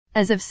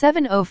As of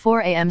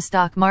 7:04 a.m.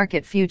 stock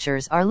market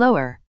futures are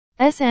lower.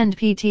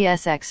 S&P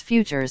TSX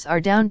futures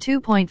are down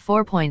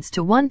 2.4 points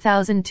to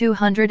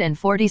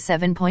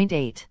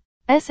 1,247.8.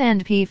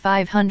 S&P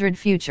 500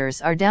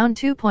 futures are down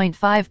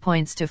 2.5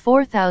 points to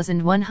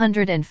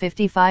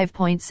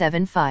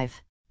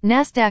 4,155.75.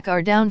 Nasdaq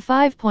are down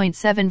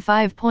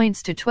 5.75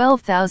 points to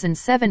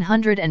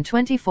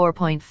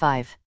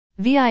 12,724.5.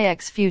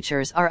 VIX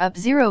futures are up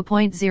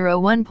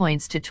 0.01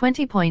 points to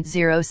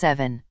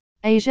 20.07.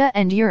 Asia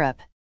and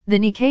Europe. The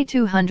Nikkei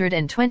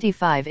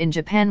 225 in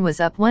Japan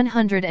was up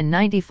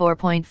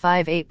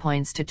 194.58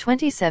 points to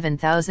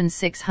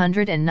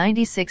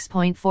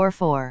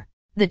 27,696.44.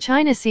 The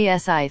China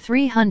CSI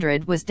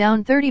 300 was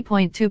down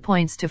 30.2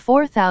 points to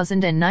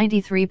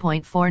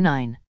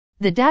 4,093.49.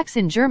 The DAX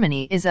in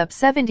Germany is up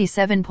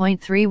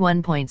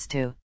 77.31 points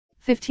to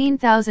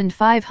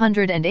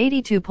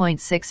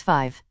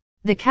 15,582.65.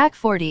 The CAC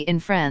 40 in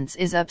France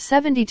is up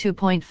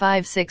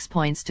 72.56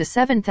 points to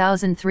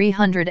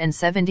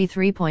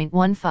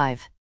 7,373.15.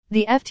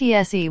 The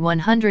FTSE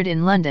 100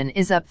 in London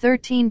is up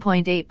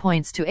 13.8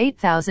 points to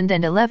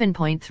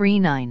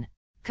 8,011.39.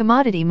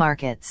 Commodity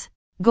markets.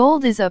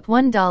 Gold is up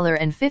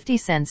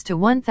 $1.50 to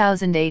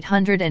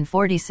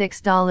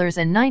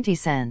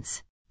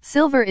 $1,846.90.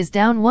 Silver is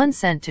down 1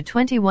 cent to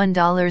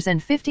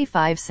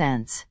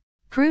 $21.55.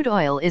 Crude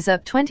oil is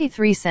up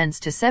 23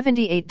 cents to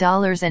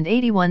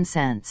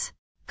 $78.81.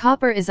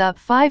 Copper is up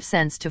 5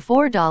 cents to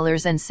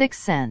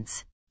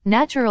 $4.06.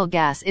 Natural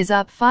gas is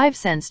up 5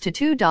 cents to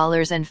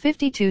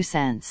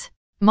 $2.52.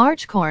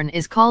 March corn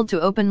is called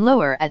to open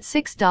lower at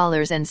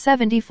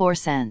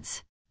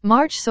 $6.74.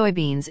 March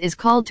soybeans is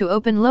called to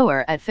open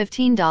lower at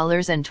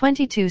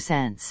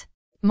 $15.22.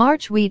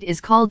 March wheat is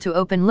called to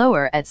open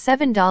lower at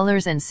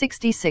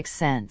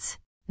 $7.66.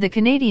 The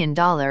Canadian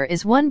dollar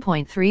is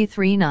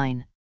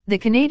 1.339. The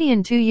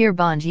Canadian 2-year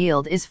bond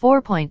yield is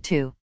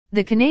 4.2.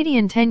 The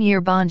Canadian 10-year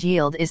bond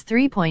yield is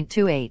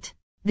 3.28.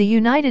 The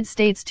United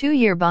States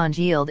 2-year bond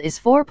yield is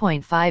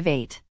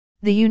 4.58.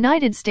 The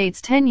United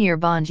States 10-year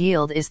bond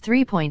yield is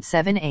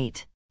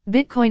 3.78.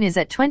 Bitcoin is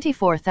at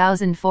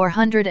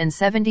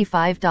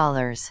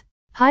 $24,475.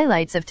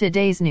 Highlights of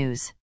today's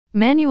news.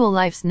 Manual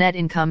Life's net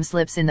income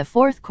slips in the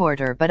fourth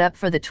quarter but up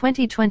for the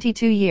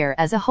 2022 year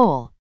as a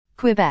whole.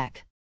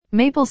 Quebec.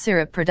 Maple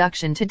syrup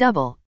production to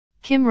double.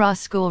 Kim Ross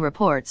School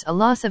reports a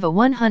loss of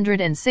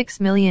 $106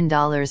 million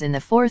in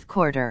the fourth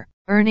quarter,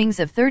 earnings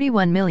of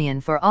 $31 million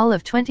for all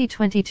of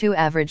 2022.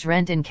 Average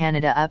rent in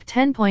Canada up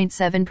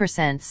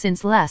 10.7%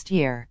 since last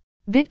year.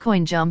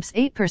 Bitcoin jumps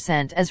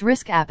 8% as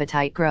risk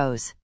appetite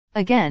grows.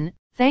 Again,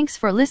 thanks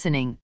for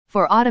listening.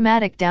 For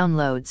automatic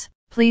downloads,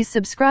 please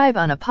subscribe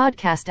on a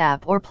podcast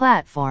app or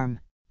platform.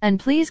 And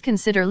please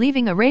consider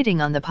leaving a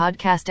rating on the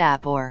podcast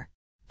app or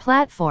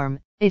platform.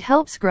 It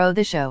helps grow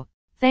the show.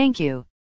 Thank you.